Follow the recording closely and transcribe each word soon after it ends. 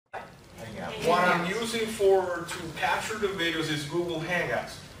What I'm using to capture the videos is Google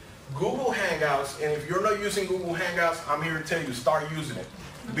Hangouts. Google Hangouts, and if you're not using Google Hangouts, I'm here to tell you, start using it.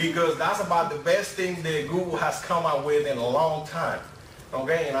 Because that's about the best thing that Google has come out with in a long time.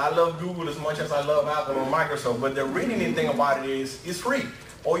 Okay, and I love Google as much as I love Apple or Microsoft, but the really neat thing about it is it's free.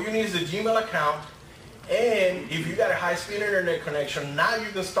 All you need is a Gmail account, and if you got a high-speed internet connection, now you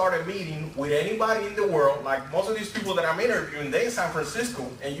can start a meeting with anybody in the world. Like most of these people that I'm interviewing, they're in San Francisco,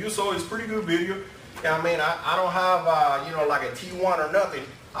 and you saw it's pretty good video. I mean, I don't have, you know, like a T1 or nothing.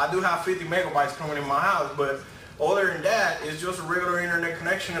 I do have 50 megabytes coming in my house, but other than that, it's just a regular internet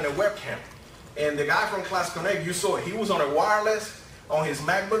connection and a webcam. And the guy from Class Connect, you saw it, he was on a wireless, on his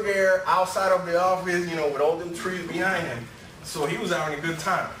MacBook Air, outside of the office, you know, with all them trees behind him. So he was having a good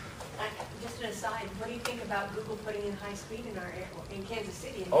time. Just an aside, what do you think about Google putting in high speed in our area, in Kansas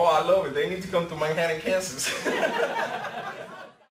City? Oh, I love it. They need to come to Manhattan, Kansas.